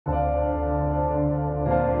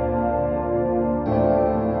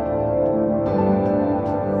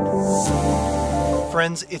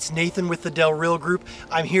friends, it's Nathan with the Del Real Group.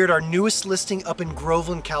 I'm here at our newest listing up in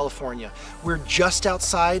Groveland, California. We're just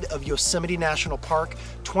outside of Yosemite National Park,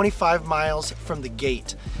 25 miles from the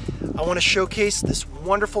gate. I want to showcase this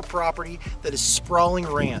wonderful property that is Sprawling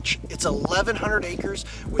Ranch. It's 1,100 acres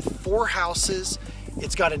with 4 houses.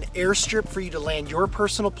 It's got an airstrip for you to land your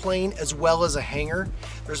personal plane as well as a hangar.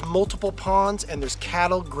 There's multiple ponds and there's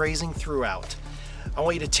cattle grazing throughout. I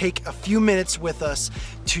want you to take a few minutes with us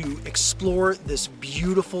to explore this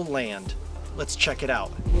beautiful land. Let's check it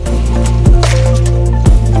out.